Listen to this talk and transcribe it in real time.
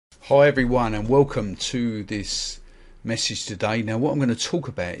Hi everyone, and welcome to this message today. Now what I'm going to talk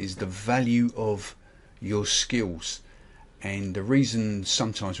about is the value of your skills, and the reason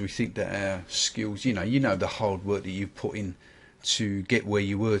sometimes we think that our skills, you know the hard work that you've put in to get where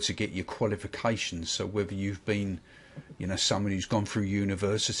you were, to get your qualifications. So whether you've been someone who's gone through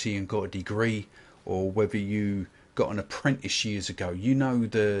university and got a degree, or whether you got an apprentice years ago,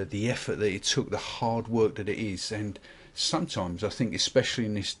 the effort that it took, the hard work that it is. And sometimes I think, especially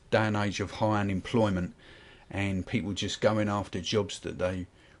in this day and age of high unemployment and people just going after jobs that they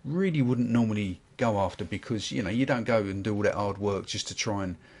really wouldn't normally go after, because you don't go and do all that hard work just to try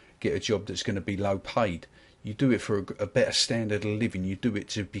and get a job that's going to be low paid. You do it for a better standard of living. You do it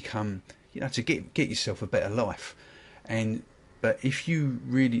to become, to get yourself a better life. But if you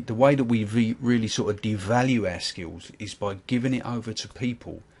really, the way that we really sort of devalue our skills is by giving it over to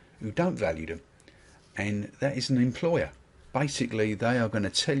people who don't value them, and that is an employer. Basically, they are going to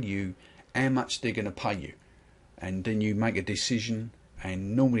tell you how much they're going to pay you, and then you make a decision.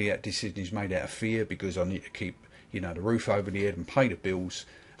 And normally that decision is made out of fear, because I need to keep, the roof over the head and pay the bills.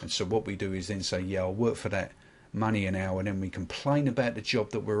 And so what we do is then say, yeah, I'll work for that money an hour, and then we complain about the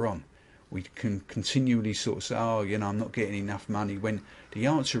job that we're on. We can continually sort of say, oh, I'm not getting enough money, when the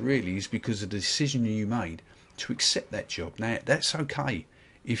answer really is because of the decision you made to accept that job. Now, that's okay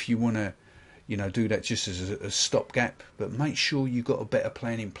if you want to, do that just as a stopgap, but make sure you've got a better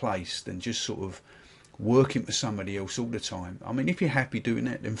plan in place than just sort of working for somebody else all the time. I mean, if you're happy doing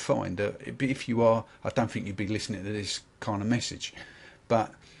that, then fine. If you are, I don't think you'd be listening to this kind of message.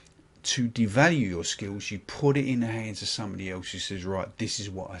 But to devalue your skills, you put it in the hands of somebody else who says, right, this is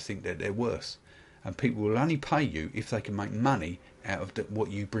what I think that they're worth. And people will only pay you if they can make money out of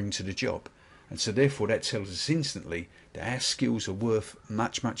what you bring to the job. And so therefore that tells us instantly that our skills are worth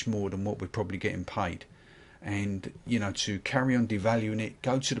much, much more than what we're probably getting paid. And, to carry on devaluing it,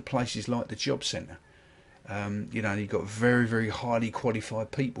 go to the places like the job centre. You've got very, very highly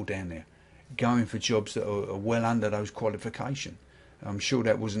qualified people down there going for jobs that are well under those qualifications. I'm sure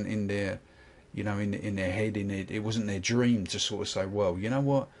that wasn't in their, in their head, it wasn't their dream to sort of say, well, you know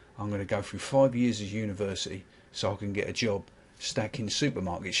what, I'm going to go through 5 years of university so I can get a job stacking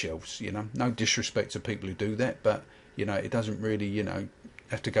supermarket shelves. No disrespect to people who do that, but it doesn't really,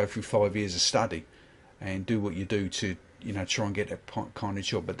 have to go through 5 years of study and do what you do to, try and get that kind of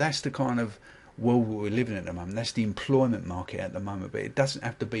job. But that's the kind of world we're living in at the moment. That's the employment market at the moment. But it doesn't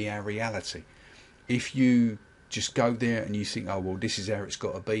have to be our reality. If you just go there and you think, oh well, this is how it's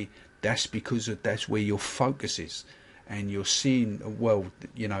got to be, that's because that's where your focus is, and you're seeing, well,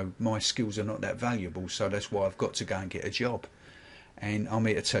 my skills are not that valuable, so that's why I've got to go and get a job. And I'm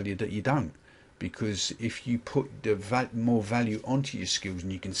here to tell you that you don't, because if you put more value onto your skills,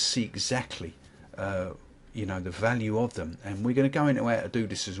 and you can see exactly the value of them, and we're going to go into how to do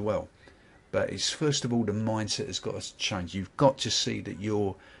this as well. But it's first of all, the mindset has got to change. You've got to see that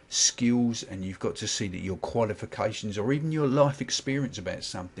your skills, and you've got to see that your qualifications, or even your life experience about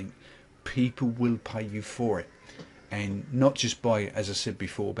something, people will pay you for it. And not just by, as I said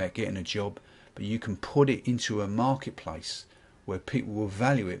before, about getting a job, but you can put it into a marketplace where people will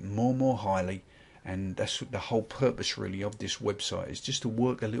value it more and more highly. And that's the whole purpose really of this website, is just to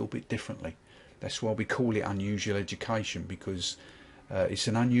work a little bit differently. That's why we call it unusual education, because it's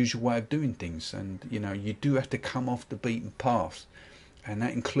an unusual way of doing things, and you do have to come off the beaten path, and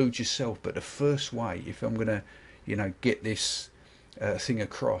that includes yourself. But the first way, if I'm going to get this thing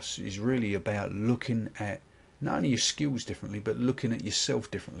across, is really about looking at not only your skills differently, but looking at yourself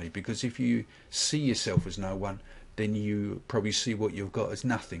differently. Because if you see yourself as no one, then you probably see what you've got as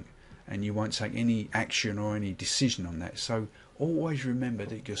nothing, and you won't take any action or any decision on that. So always remember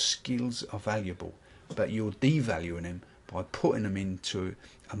that your skills are valuable, but you're devaluing them by putting them into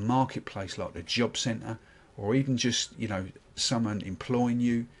a marketplace like the job centre, or even just someone employing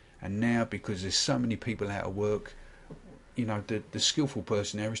you. And now, because there's so many people out of work, the skillful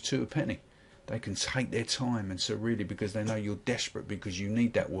person there is two a penny. They can take their time, and so really, because they know you're desperate, because you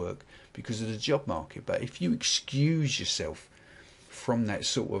need that work because of the job market. But if you excuse yourself from that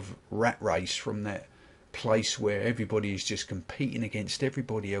sort of rat race, from that place where everybody is just competing against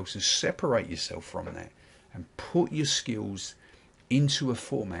everybody else, and separate yourself from that, and put your skills into a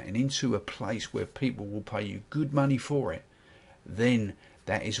format and into a place where people will pay you good money for it, then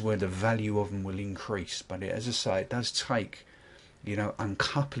that is where the value of them will increase. But as I say, it does take,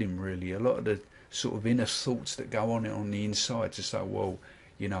 uncoupling really a lot of the sort of inner thoughts that go on the inside, to say, well,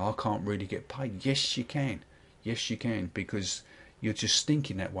 I can't really get paid. Yes, you can. Yes, you can, because you're just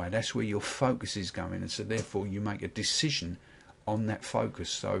thinking that way. That's where your focus is going, and so therefore you make a decision on that focus.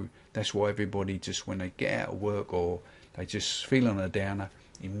 So that's why everybody, just when they get out of work or they just feel on a downer,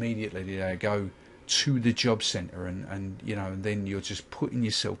 immediately they go to the job centre, and you know, and then you're just putting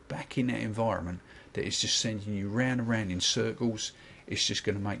yourself back in that environment that is just sending you round and round in circles. It's just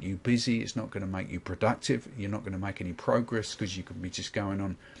going to make you busy. It's not going to make you productive. You're not going to make any progress because you could be just going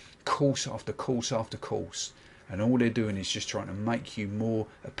on course after course after course, and all they're doing is just trying to make you more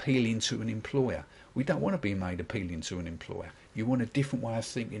appealing to an employer. We don't want to be made appealing to an employer. You want a different way of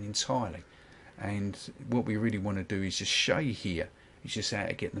thinking entirely. And what we really want to do is just show you here is just how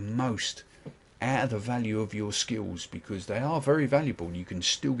to get the most out of the value of your skills, because they are very valuable and you can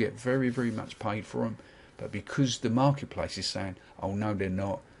still get very, very much paid for them. But because the marketplace is saying, oh no, they're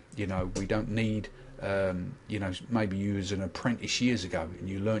not, you know, we don't need, you know, maybe you was an apprentice years ago and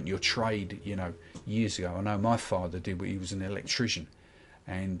you learnt your trade, you know, years ago. I know my father did, but he was an electrician,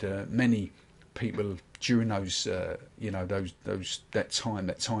 and many people during those, you know,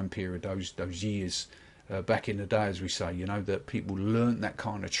 that time period, those years back in the day, as we say, you know, that people learnt that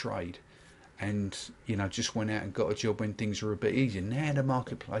kind of trade, and you know, just went out and got a job when things were a bit easier. Now the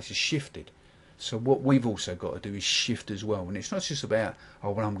marketplace has shifted, so what we've also got to do is shift as well. And it's not just about,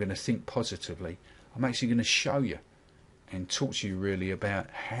 oh well, I'm going to think positively. I'm actually going to show you and talk to you really about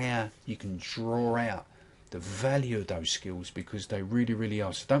how you can draw out the value of those skills, because they really, really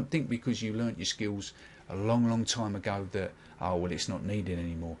are. So don't think because you learnt your skills a long, long time ago that, oh well, it's not needed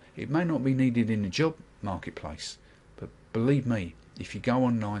anymore. It may not be needed in the job marketplace, but believe me, if you go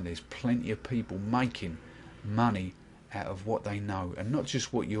online, there's plenty of people making money out of what they know, and not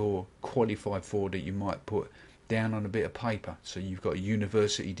just what you're qualified for that you might put down on a bit of paper. So you've got a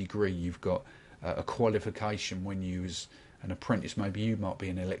university degree, you've got a qualification when you was an apprentice, maybe you might be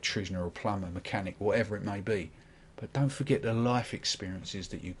an electrician or a plumber, mechanic, whatever it may be. But don't forget the life experiences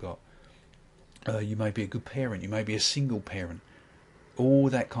that you've got. You may be a good parent, you may be a single parent. All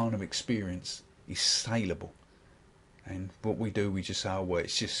that kind of experience is saleable. And what we do, we just say, oh well,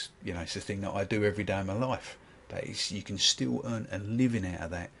 it's just, you know, it's the thing that I do every day of my life. But it's, you can still earn a living out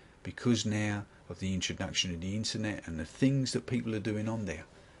of that because now of the introduction of the internet and the things that people are doing on there.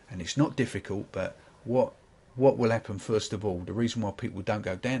 And it's not difficult, but what will happen first of all, the reason why people don't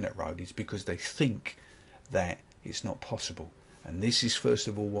go down that road is because they think that it's not possible. And this is first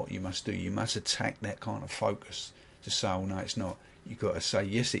of all what you must do. You must attack that kind of focus to say, oh no, it's not. You've got to say,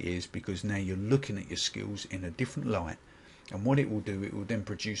 yes it is, because now you're looking at your skills in a different light. And what it will do, it will then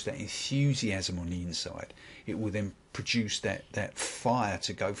produce that enthusiasm on the inside. It will then produce that fire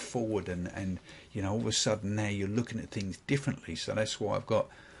to go forward, and you know, all of a sudden now you're looking at things differently. So that's why I've got,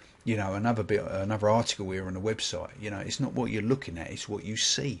 you know, another article here on the website. You know, it's not what you're looking at, it's what you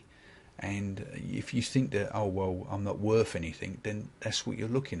see. And if you think that, oh well, I'm not worth anything, then that's what you're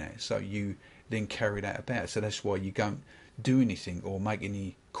looking at. So you then carry that about. So that's why you don't do anything or make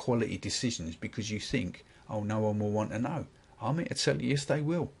any quality decisions, because you think, oh, no one will want to know. I'm here to tell you, yes, they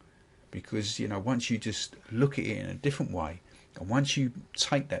will. Because, you know, once you just look at it in a different way, and once you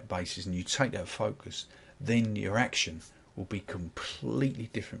take that basis and you take that focus, then your action will be completely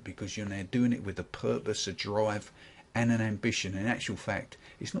different, because you're now doing it with a purpose, a drive, and an ambition. In actual fact,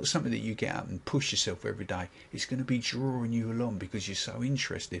 it's not something that you get up and push yourself every day. It's going to be drawing you along because you're so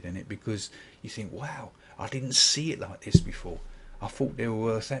interested in it, because you think, wow, I didn't see it like this before. I thought they were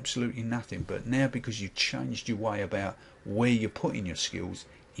worth absolutely nothing. But now, because you've changed your way about where you're putting your skills,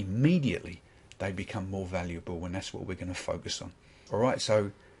 immediately they become more valuable, and that's what we're going to focus on. All right,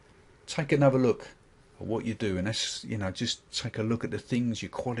 so take another look at what you do, and that's, you know, just take a look at the things, your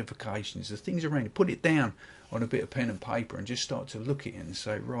qualifications, the things around you. Put it down on a bit of pen and paper and just start to look at it and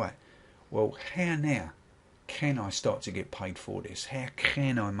say, right, well, how now can I start to get paid for this? How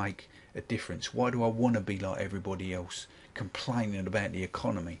can I make a difference? Why do I want to be like everybody else, complaining about the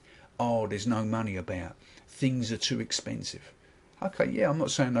economy? Oh, there's no money about. Things are too expensive. Okay, yeah, I'm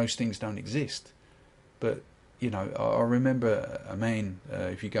not saying those things don't exist, but you know, I remember a man,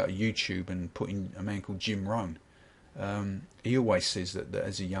 if you go to YouTube and put in a man called Jim Rohn, he always says that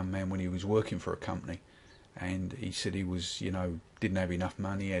as a young man when he was working for a company, and he said he was, you know, didn't have enough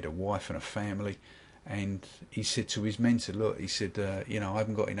money, he had a wife and a family, and he said to his mentor, look, he said, you know, I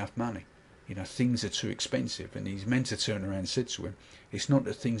haven't got enough money. You know, things are too expensive. And his mentor turned around and said to him, it's not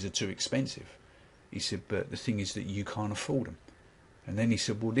that things are too expensive. He said, but the thing is that you can't afford them. And then he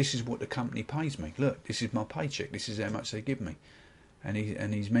said, well, this is what the company pays me. Look, this is my paycheck. This is how much they give me. And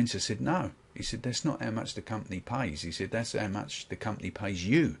his mentor said, no. He said, that's not how much the company pays. He said, that's how much the company pays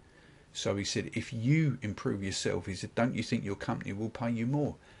you. So he said, if you improve yourself, he said, don't you think your company will pay you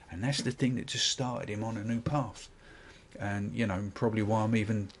more? And that's the thing that just started him on a new path. And, you know, probably why I'm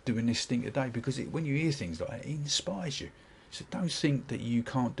even doing this thing today, because when you hear things like that, it inspires you. So don't think that you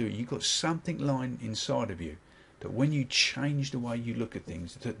can't do it. You've got something lying inside of you that when you change the way you look at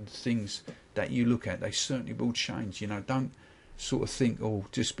things, the things that you look at, they certainly will change. You know, don't sort of think, oh,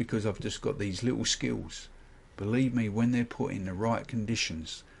 just because I've just got these little skills. Believe me, when they're put in the right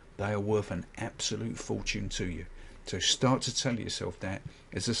conditions, they are worth an absolute fortune to you. So start to tell yourself that,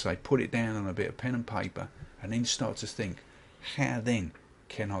 as I say, put it down on a bit of pen and paper, and then start to think, how then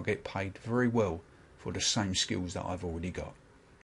can I get paid very well for the same skills that I've already got?